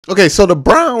Okay, so the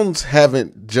Browns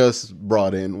haven't just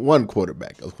brought in one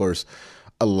quarterback. Of course,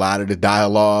 a lot of the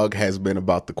dialogue has been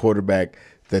about the quarterback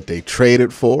that they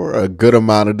traded for. A good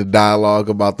amount of the dialogue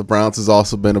about the Browns has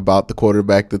also been about the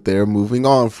quarterback that they're moving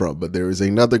on from. But there is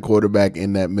another quarterback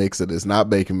in that mix that is not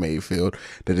Baker Mayfield,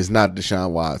 that is not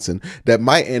Deshaun Watson, that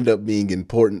might end up being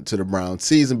important to the Browns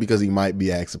season because he might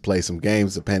be asked to play some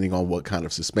games depending on what kind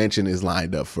of suspension is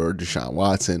lined up for Deshaun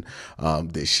Watson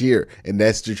this year. And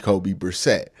that's Jacoby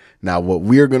Brissett. Now, what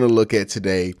we're going to look at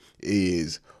today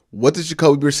is, what does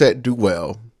Jacoby Brissett do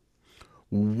well?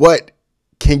 What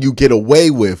can you get away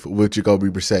with Jacoby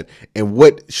Brissett? And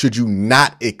what should you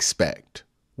not expect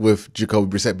with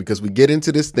Jacoby Brissett? Because we get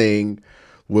into this thing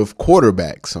with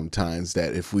quarterbacks sometimes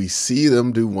that if we see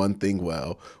them do one thing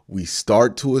well, we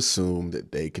start to assume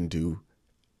that they can do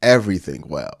everything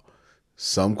well.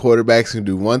 Some quarterbacks can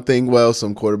do one thing well.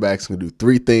 Some quarterbacks can do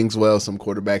three things well. Some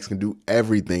quarterbacks can do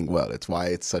everything well. That's why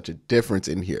it's such a difference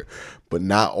in here. But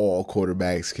not all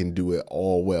quarterbacks can do it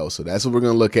all well. So that's what we're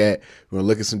going to look at. We're going to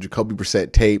look at some Jacoby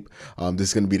Brissett tape. This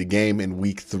is going to be the game in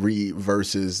week 3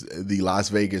 versus the Las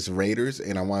Vegas Raiders.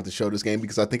 And I wanted to show this game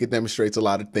because I think it demonstrates a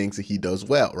lot of things that he does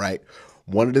well, right?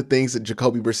 One of the things that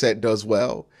Jacoby Brissett does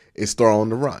well is throw on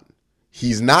the run.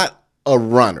 He's not a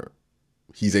runner.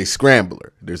 He's a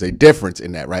scrambler. There's a difference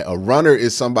in that, right? A runner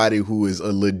is somebody who is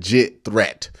a legit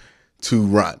threat to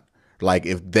run. Like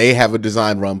if they have a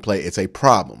design run play, it's a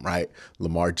problem, right?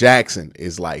 Lamar Jackson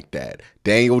is like that.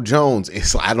 Daniel Jones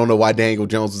is, I don't know why Daniel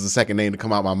Jones was the second name to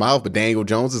come out my mouth, but Daniel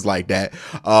Jones is like that.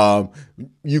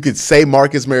 You could say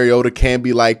Marcus Mariota can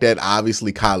be like that.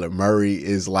 Obviously, Kyler Murray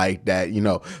is like that. You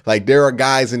know, like there are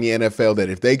guys in the NFL that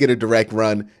if they get a direct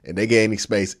run and they get any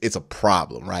space, it's a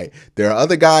problem, right? There are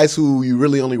other guys who you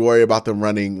really only worry about them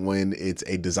running when it's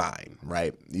a design,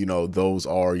 right? You know, those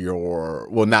are your,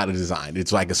 well, not a design.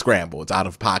 It's like a scramble. It's out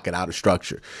of pocket, out of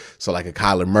structure. So like a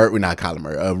Kyler Murray, not Kyler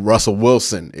Murray, Russell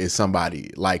Wilson is somebody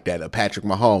like that. A Patrick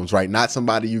Mahomes, right? Not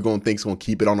somebody you're going to think is going to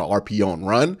keep it on the RPO and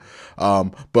run,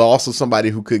 but also somebody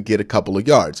who could get a couple of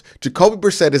yards. Jacoby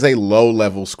Brissett is a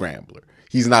low-level scrambler.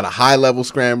 He's not a high-level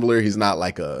scrambler. He's not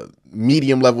like a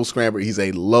medium-level scrambler. He's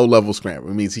a low-level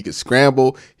scrambler. It means he can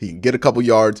scramble, he can get a couple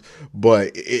yards,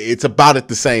 but it's about at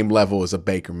the same level as a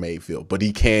Baker Mayfield, but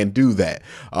he can do that.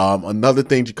 Another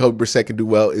thing Jacoby Brissett can do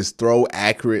well is throw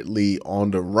accurately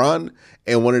on the run,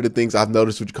 and one of the things I've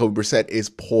noticed with Jacoby Brissett is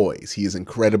poise. He is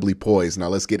incredibly poised. Now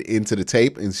let's get into the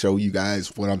tape and show you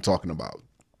guys what I'm talking about.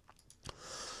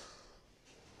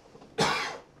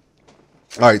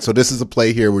 All right, so this is a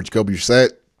play here where Jacoby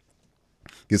Brissett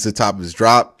gets to the top of his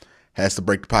drop, has to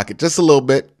break the pocket just a little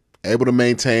bit, able to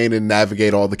maintain and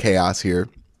navigate all the chaos here.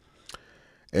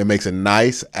 It makes a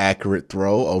nice, accurate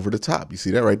throw over the top. You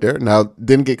see that right there? Now,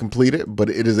 didn't get completed, but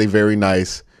it is a very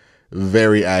nice,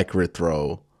 very accurate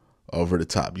throw over the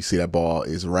top. You see that ball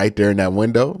is right there in that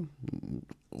window.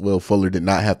 Will Fuller did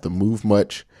not have to move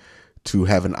much to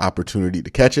have an opportunity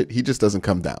to catch it. He just doesn't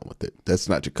come down with it. That's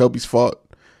not Jacoby's fault.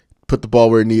 Put the ball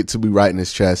where it needed to be, right in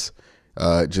his chest.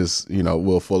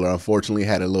 Will Fuller unfortunately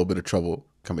had a little bit of trouble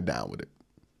coming down with it.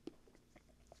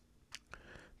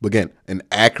 But again, an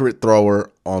accurate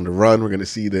thrower on the run. We're going to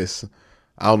see this.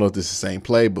 I don't know if this is the same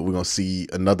play, but we're going to see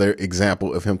another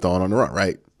example of him throwing on the run,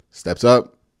 right? Steps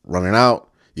up, running out.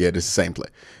 Yeah, this is the same play.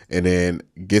 And then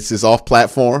gets this off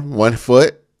platform, 1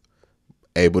 foot,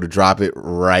 able to drop it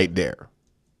right there,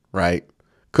 right?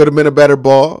 Could have been a better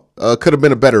ball. Could have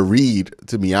been a better read,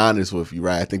 to be honest with you,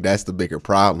 right? I think that's the bigger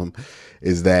problem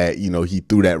is that, he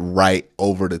threw that right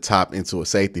over the top into a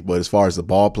safety. But as far as the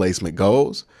ball placement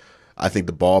goes, I think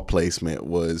the ball placement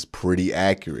was pretty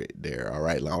accurate there. All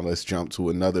right, now let's jump to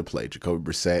another play.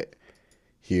 Jacoby Brissett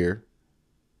here.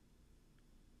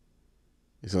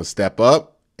 He's going to step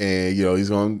up. And, he's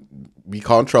going to be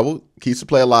caught in trouble. Keeps the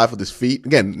play alive with his feet.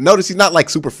 Again, notice he's not like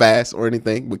super fast or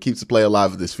anything, but keeps the play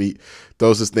alive with his feet.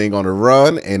 Throws this thing on the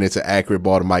run, and it's an accurate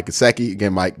ball to Mike Gesicki.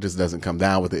 Again, Mike just doesn't come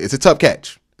down with it. It's a tough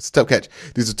catch.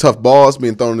 These are tough balls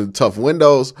being thrown into tough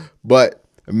windows, but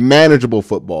manageable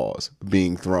footballs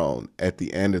being thrown at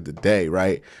the end of the day,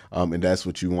 right? And that's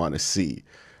what you want to see.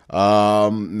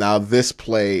 Now, this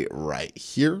play right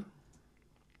here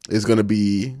is going to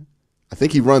be... I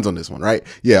think he runs on this one, right?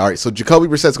 Yeah, all right. So Jacoby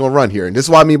Brissett's going to run here. And this is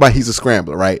what I mean by he's a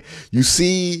scrambler, right? You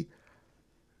see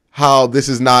how this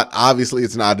is not, obviously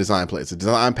it's not a design play. It's a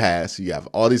design pass. You have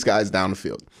all these guys down the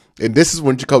field. And this is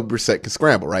when Jacoby Brissett can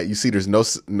scramble, right? You see there's no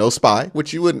spy,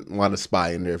 which you wouldn't want to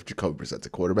spy in there if Jacoby Brissett's a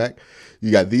quarterback.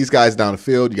 You got these guys down the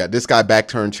field. You got this guy back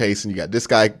turn chasing. You got this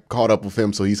guy caught up with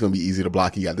him, so he's going to be easy to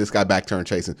block. You got this guy back turn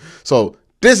chasing. So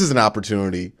this is an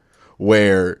opportunity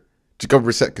where Jacoby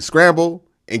Brissett can scramble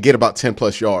and get about 10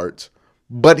 plus yards,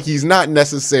 but he's not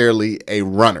necessarily a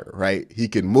runner, right? He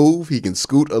can move, he can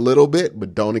scoot a little bit,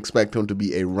 but don't expect him to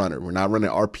be a runner. We're not running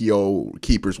RPO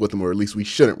keepers with him, or at least we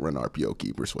shouldn't run RPO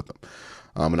keepers with him.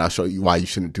 And I'll show you why you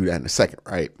shouldn't do that in a second,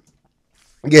 right?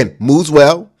 Again, moves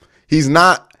well. He's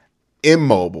not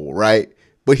immobile, right?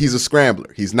 But he's a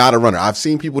scrambler. He's not a runner. I've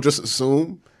seen people just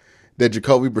assume that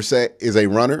Jacoby Brissett is a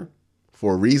runner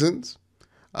for reasons.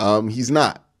 He's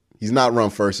not. He's not run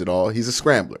first at all. He's a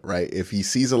scrambler, right? If he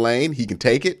sees a lane, he can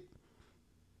take it,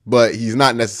 but he's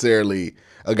not necessarily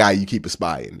a guy you keep a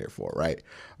spy in there for, right?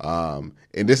 And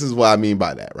this is what I mean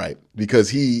by that, right?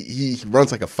 Because he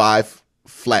runs like a 5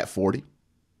 flat 40.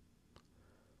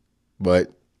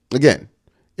 But again,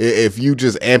 if you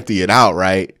just empty it out,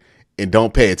 right, and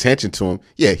don't pay attention to him,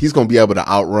 yeah, he's going to be able to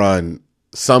outrun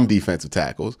some defensive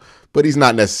tackles, but he's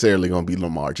not necessarily going to be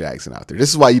Lamar Jackson out there. This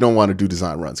is why you don't want to do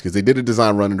design runs, because they did a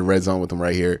design run in the red zone with him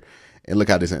right here, and look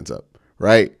how this ends up,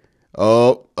 right?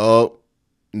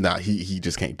 Nah, he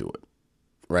just can't do it,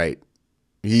 right?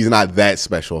 He's not that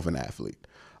special of an athlete.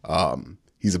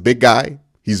 He's a big guy.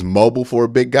 He's mobile for a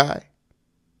big guy.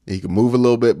 He can move a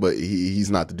little bit, but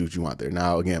he's not the dude you want there.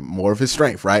 Now, again, more of his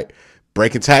strength, right?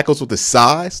 Breaking tackles with his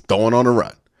size, throwing on a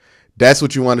run. That's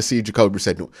what you want to see Jacoby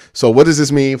Brissett do. So what does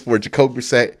this mean for Jacoby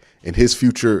Brissett and his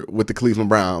future with the Cleveland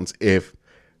Browns if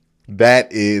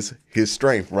that is his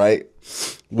strength, right?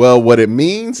 Well, what it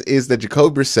means is that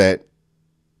Jacoby Brissett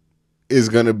is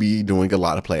going to be doing a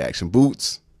lot of play action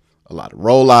boots, a lot of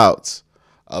rollouts,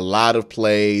 a lot of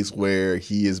plays where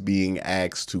he is being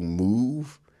asked to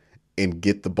move and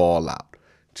get the ball out.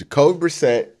 Jacoby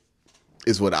Brissett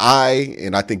is what I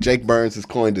think Jake Burns has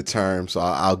coined the term, so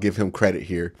I'll give him credit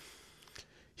here.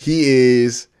 He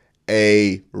is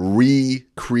a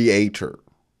recreator.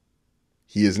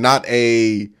 He is not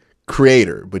a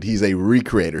creator, but he's a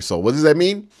recreator. So what does that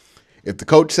mean? If the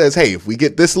coach says, hey, if we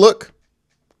get this look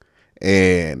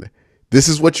and this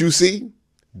is what you see,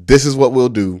 this is what we'll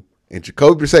do. And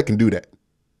Jacoby Brissett can do that.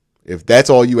 If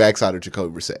that's all you ask out of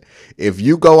Jacoby Brissett. If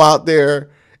you go out there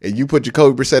and you put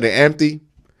Jacoby Brissett in empty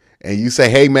and you say,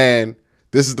 hey, man,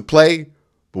 this is the play,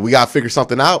 but we got to figure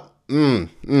something out.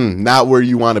 Not where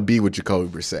you want to be with Jacoby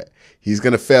Brissett. He's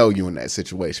going to fail you in that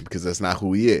situation because that's not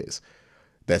who he is.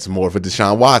 That's more of a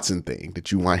Deshaun Watson thing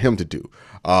that you want him to do.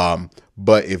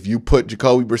 But if you put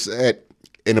Jacoby Brissett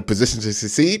in a position to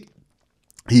succeed,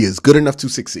 he is good enough to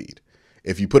succeed.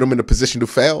 If you put him in a position to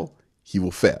fail, he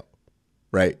will fail,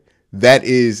 right? That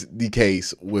is the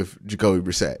case with Jacoby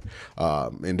Brissett.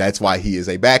 And that's why he is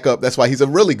a backup. That's why he's a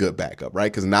really good backup,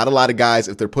 right? Because not a lot of guys,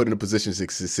 if they're put in a position to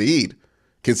succeed,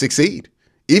 can succeed.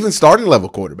 Even starting level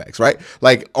quarterbacks, right?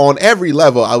 Like on every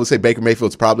level, I would say Baker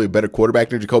Mayfield's probably a better quarterback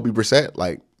than Jacoby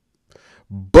Brissett.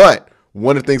 But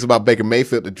one of the things about Baker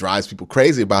Mayfield that drives people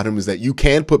crazy about him is that you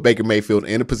can put Baker Mayfield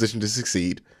in a position to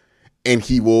succeed and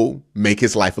he will make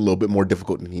his life a little bit more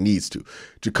difficult than he needs to.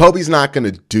 Jacoby's not going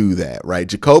to do that, right?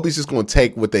 Jacoby's just going to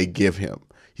take what they give him.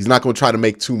 He's not going to try to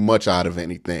make too much out of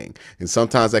anything. And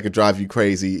sometimes that could drive you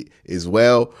crazy as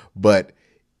well, but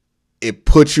it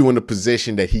puts you in a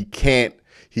position that he can't.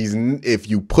 If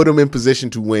you put him in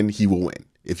position to win, he will win.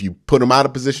 If you put him out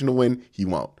of position to win, he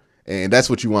won't. And that's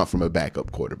what you want from a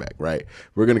backup quarterback, right?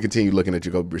 We're going to continue looking at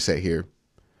Jacoby Brissett here.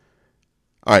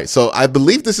 All right, so I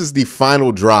believe this is the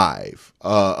final drive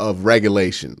of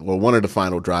regulation, or one of the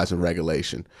final drives in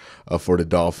regulation for the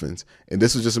Dolphins. And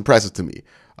this was just impressive to me.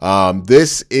 So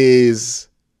this is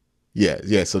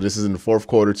in the fourth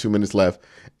quarter, 2 minutes left.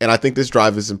 And I think this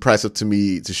drive is impressive to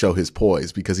me to show his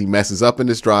poise because he messes up in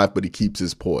this drive, but he keeps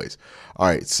his poise. All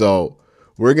right, so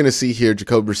we're going to see here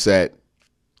Jacoby Brissett.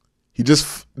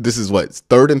 This is what,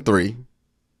 3rd and 3,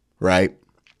 right?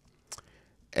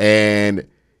 And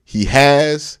he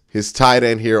has his tight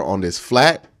end here on this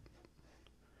flat,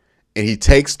 and he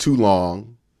takes too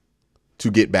long to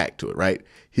get back to it, right?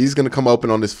 He's going to come open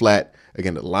on this flat.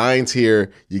 Again, the line's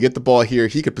here. You get the ball here.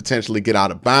 He could potentially get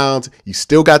out of bounds. You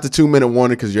still got the 2-minute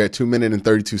warning because you're at 2 minutes and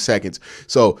 32 seconds.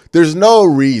 So there's no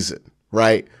reason,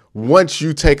 right? Once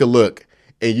you take a look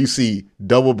and you see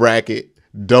double bracket,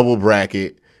 double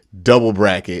bracket, double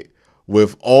bracket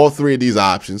with all three of these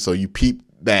options. So you peep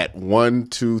that 1,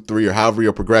 2, 3, or however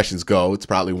your progressions go. It's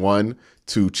probably 1,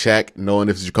 2 check. Knowing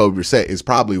if it's Jacoby Brissett, it's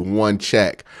probably 1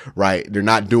 check, right? They're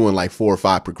not doing like 4 or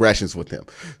 5 progressions with him.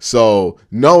 So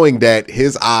knowing that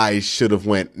his eyes should have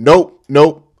went, nope.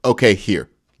 Okay, here.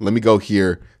 Let me go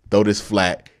here, throw this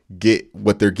flat, get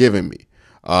what they're giving me.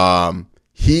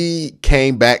 He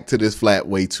came back to this flat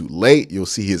way too late. You'll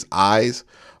see his eyes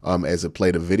as I play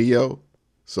the video.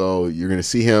 So you're going to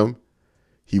see him.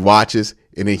 He watches.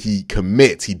 And then he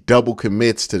double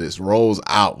commits to this, rolls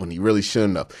out when he really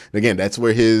shouldn't have. And again, that's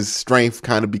where his strength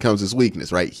kind of becomes his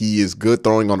weakness, right? He is good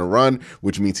throwing on the run,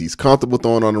 which means he's comfortable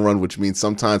throwing on the run, which means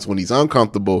sometimes when he's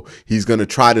uncomfortable, he's going to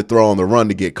try to throw on the run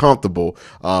to get comfortable,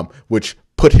 which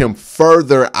put him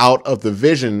further out of the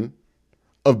vision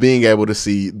of being able to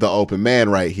see the open man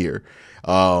right here,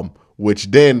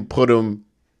 which then put him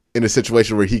in a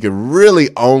situation where he could really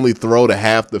only throw to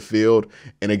half the field.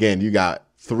 And again, you got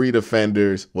 4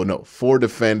 defenders,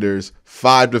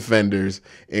 5 defenders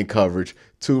in coverage,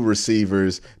 2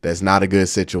 receivers. That's not a good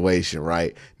situation,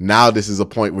 right? Now this is a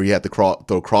point where you have to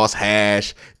throw cross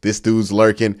hash. This dude's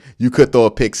lurking. You could throw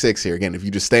a pick 6 here. Again, if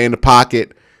you just stay in the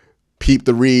pocket, peep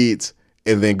the reads,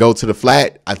 and then go to the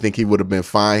flat, I think he would have been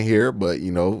fine here. But,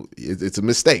 it's a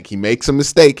mistake. He makes a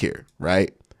mistake here,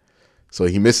 right? So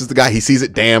he misses the guy. He sees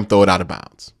it. Damn, throw it out of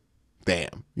bounds.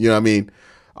 Damn. You know what I mean?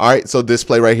 All right, so this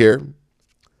play right here,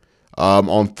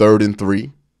 on 3rd and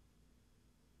 3.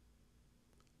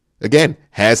 Again,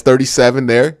 has 37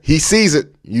 there. He sees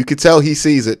it. You could tell he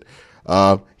sees it.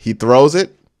 He throws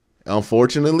it.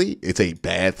 Unfortunately, it's a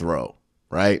bad throw,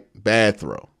 right? Bad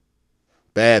throw.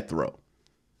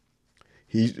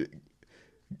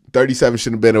 37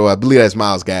 should have been, I believe that's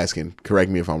Myles Gaskin.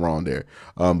 Correct me if I'm wrong there.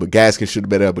 But Gaskin should have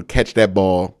been able to catch that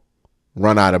ball,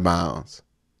 run out of bounds,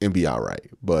 and be all right.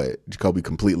 But Jacoby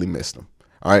completely missed him.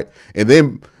 All right. And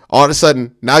then all of a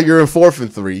sudden, now you're in 4th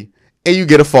and 3, and you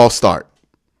get a false start.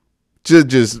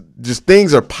 Just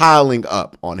things are piling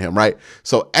up on him, right?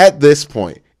 So at this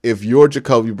point, if you're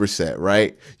Jacoby Brissett,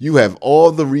 right, you have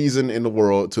all the reason in the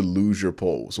world to lose your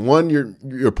poise. One,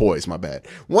 your poise, my bad.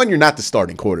 One, you're not the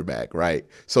starting quarterback, right?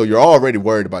 So you're already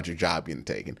worried about your job getting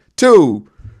taken. 2,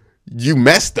 you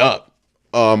messed up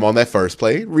on that first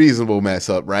play. Reasonable mess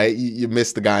up, right? You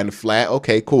missed the guy in the flat.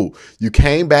 Okay, cool. You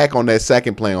came back on that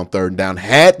second play on 3rd down,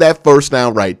 had that first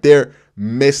down right there,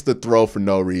 missed the throw for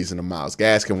no reason to Myles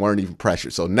Gaskin, weren't even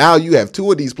pressured. So now you have 2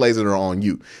 of these plays that are on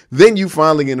you. Then you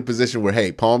finally get in a position where,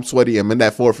 hey, palm sweaty, I'm in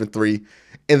that 4th and 3,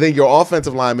 and then your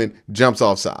offensive lineman jumps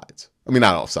off sides. I mean,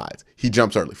 not off sides. He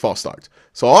jumps early, false starts.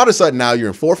 So all of a sudden now you're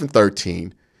in 4th and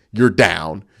 13, you're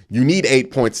down. You need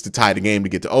 8 points to tie the game to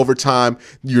get to overtime.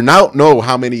 You now know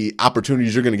how many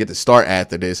opportunities you're going to get to start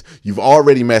after this. You've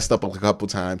already messed up a couple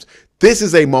times. This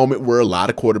is a moment where a lot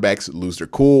of quarterbacks lose their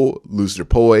cool, lose their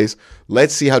poise.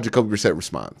 Let's see how Jacoby Brissett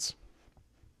responds.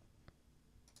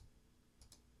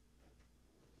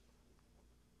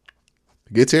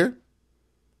 Gets here,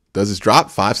 does his drop,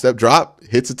 5-step drop,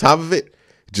 hits the top of it,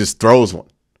 just throws one.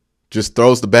 Just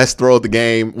throws the best throw of the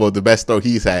game, well, the best throw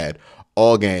he's had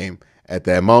all game. At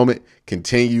that moment,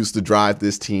 continues to drive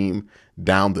this team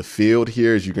down the field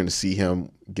here, as you're going to see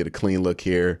him get a clean look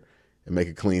here and make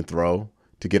a clean throw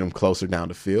to get him closer down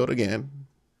the field. Again,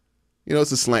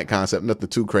 it's a slant concept, nothing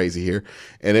too crazy here.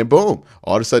 And then boom,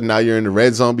 all of a sudden now you're in the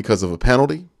red zone because of a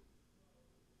penalty.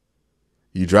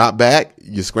 You drop back,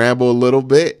 you scramble a little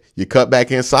bit, you cut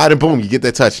back inside, and boom, you get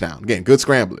that touchdown. Again, good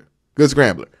scrambler.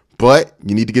 But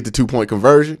you need to get the 2-point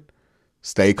conversion.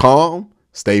 Stay calm,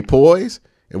 stay poised.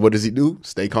 And what does he do?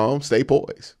 Stay calm, stay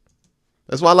poised.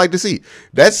 That's what I like to see.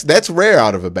 That's rare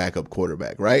out of a backup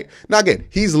quarterback, right? Now, again,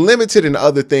 he's limited in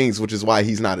other things, which is why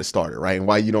he's not a starter, right? And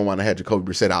why you don't want to have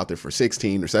Jacoby Brissett out there for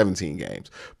 16 or 17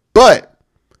 games. But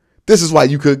this is why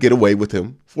you could get away with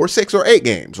him for 6 or 8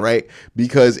 games, right?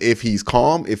 Because if he's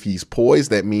calm, if he's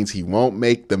poised, that means he won't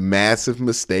make the massive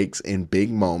mistakes in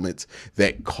big moments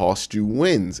that cost you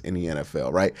wins in the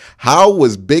NFL, right? How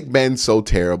was Big Ben so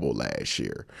terrible last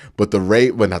year? But the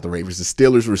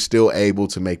Steelers were still able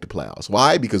to make the playoffs.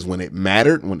 Why? Because when it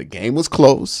mattered, when the game was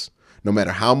close, no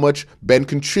matter how much Ben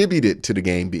contributed to the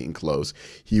game being close,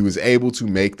 he was able to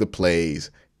make the plays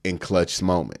in clutch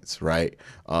moments, right?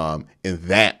 And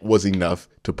that was enough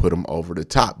to put them over the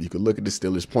top. You could look at the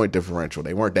Steelers' point differential.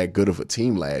 They weren't that good of a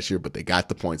team last year, but they got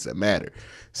the points that matter.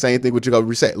 Same thing with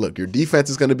Jacoby Brissett. Look, your defense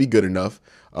is going to be good enough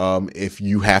if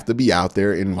you have to be out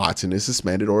there and Watson is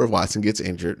suspended or if Watson gets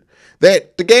injured,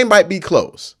 that the game might be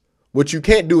close. What you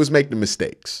can't do is make the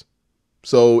mistakes.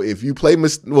 So if you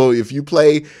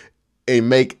play and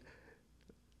make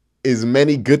as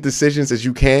many good decisions as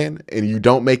you can, and you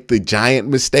don't make the giant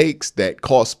mistakes that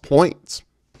cost points,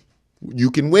 you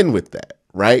can win with that,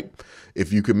 right?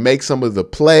 If you can make some of the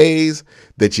plays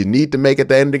that you need to make at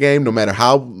the end of the game, no matter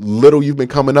how little you've been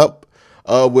coming up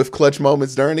with clutch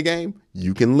moments during the game,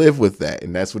 you can live with that.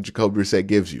 And that's what Jacoby Brissett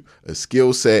gives you, a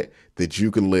skill set that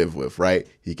you can live with, right?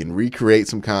 He can recreate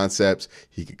some concepts.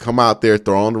 He can come out there,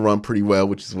 throw on the run pretty well,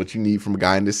 which is what you need from a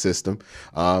guy in this system.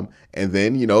 And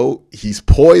then, he's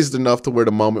poised enough to where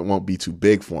the moment won't be too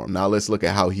big for him. Now let's look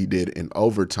at how he did in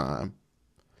overtime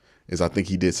is I think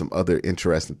he did some other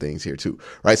interesting things here too,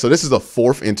 right? So this is a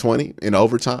 4th and 20 in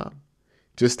overtime.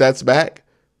 Just steps back,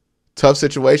 tough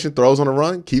situation, throws on a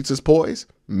run, keeps his poise,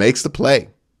 makes the play.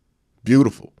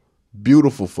 Beautiful,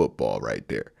 beautiful football right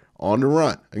there on the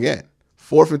run. Again,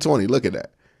 4th and 20, look at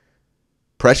that.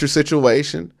 Pressure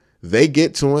situation, they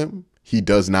get to him, he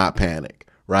does not panic,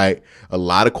 right? A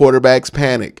lot of quarterbacks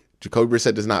panic. Jacoby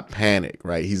Brissett does not panic,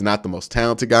 right? He's not the most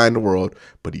talented guy in the world,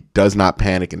 but he does not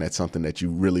panic, and that's something that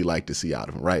you really like to see out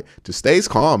of him, right? Just stays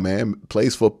calm, man.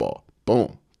 Plays football.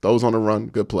 Boom. Throws on the run.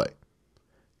 Good play.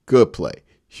 Good play.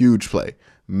 Huge play.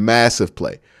 Massive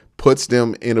play. Puts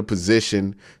them in a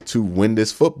position to win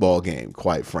this football game,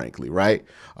 quite frankly, right?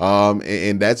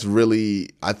 And that's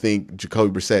really, I think,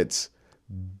 Jacoby Brissett's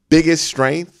biggest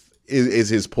strength is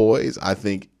his poise. I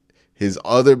think his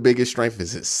other biggest strength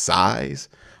is his size.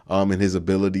 And his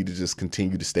ability to just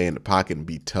continue to stay in the pocket and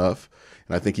be tough.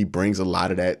 And I think he brings a lot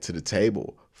of that to the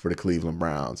table for the Cleveland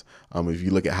Browns. If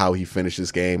you look at how he finished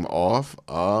this game off,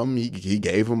 he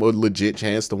gave him a legit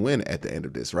chance to win at the end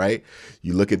of this, right?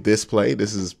 You look at this play,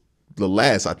 this is the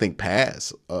last, I think,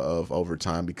 pass of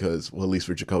overtime because, well, at least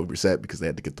for Jacoby Brissett, because they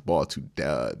had to get the ball to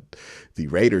the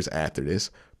Raiders after this.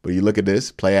 But you look at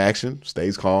this, play action,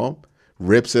 stays calm,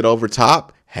 rips it over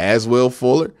top, has Will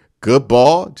Fuller, good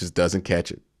ball, just doesn't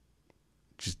catch it.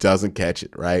 Just doesn't catch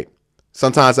it, right?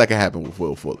 Sometimes that can happen with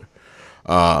Will Fuller.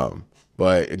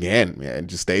 But again, man,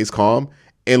 just stays calm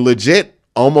and legit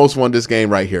almost won this game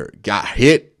right here. Got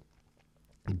hit.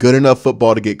 Good enough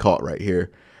football to get caught right here.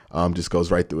 Just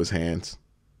goes right through his hands.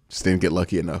 Just didn't get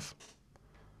lucky enough.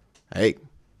 Hey.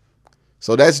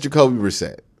 So that's Jacoby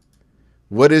Brissett.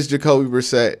 What is Jacoby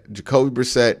Brissett? Jacoby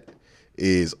Brissett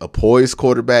is a poised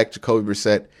quarterback. Jacoby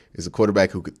Brissett is a quarterback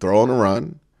who could throw on a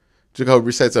run. Jacoby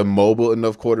Brissett's a mobile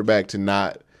enough quarterback to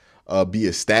not be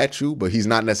a statue, but he's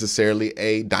not necessarily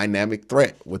a dynamic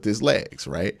threat with his legs,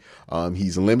 right?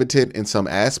 He's limited in some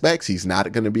aspects. He's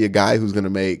not going to be a guy who's going to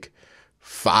make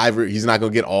he's not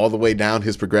going to get all the way down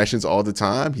his progressions all the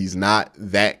time. He's not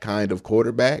that kind of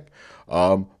quarterback.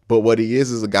 But what he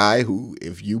is a guy who,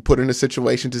 if you put in a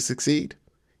situation to succeed,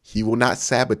 he will not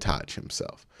sabotage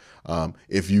himself.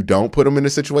 If you don't put him in a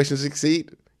situation to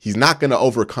succeed, he's not going to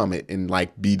overcome it and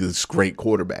be this great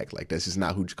quarterback. That's just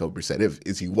not who Jacoby Brissett is.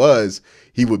 If he was,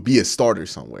 he would be a starter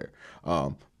somewhere.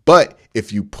 But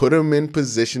if you put him in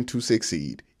position to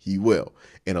succeed, he will.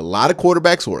 And a lot of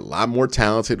quarterbacks who are a lot more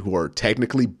talented, who are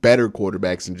technically better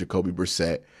quarterbacks than Jacoby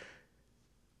Brissett,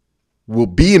 will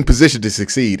be in position to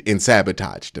succeed and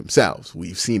sabotage themselves.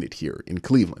 We've seen it here in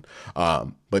Cleveland.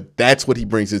 But that's what he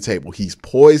brings to the table. He's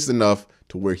poised enough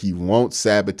to where he won't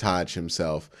sabotage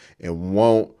himself and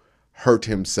won't hurt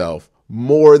himself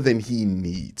more than he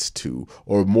needs to,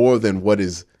 or more than what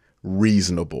is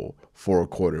reasonable for a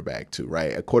quarterback to,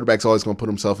 right? A quarterback's always going to put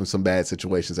himself in some bad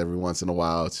situations every once in a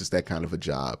while. It's just that kind of a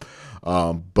job.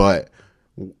 But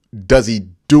does he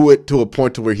do it to a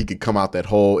point to where he could come out that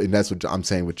hole? And that's what I'm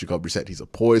saying with Jacoby Brissett. He's a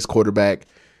poised quarterback.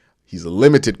 He's a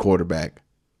limited quarterback.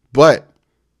 But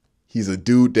he's a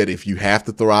dude that if you have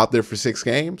to throw out there for 6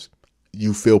 games,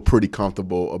 you feel pretty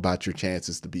comfortable about your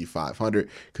chances to be 500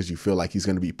 because you feel like he's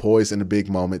going to be poised in the big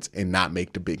moments and not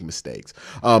make the big mistakes.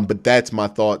 But that's my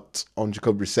thoughts on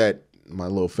Jacoby Brissett, my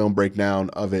little film breakdown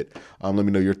of it. Let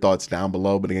me know your thoughts down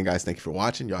below. But again, guys, thank you for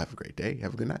watching. Y'all have a great day.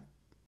 Have a good night.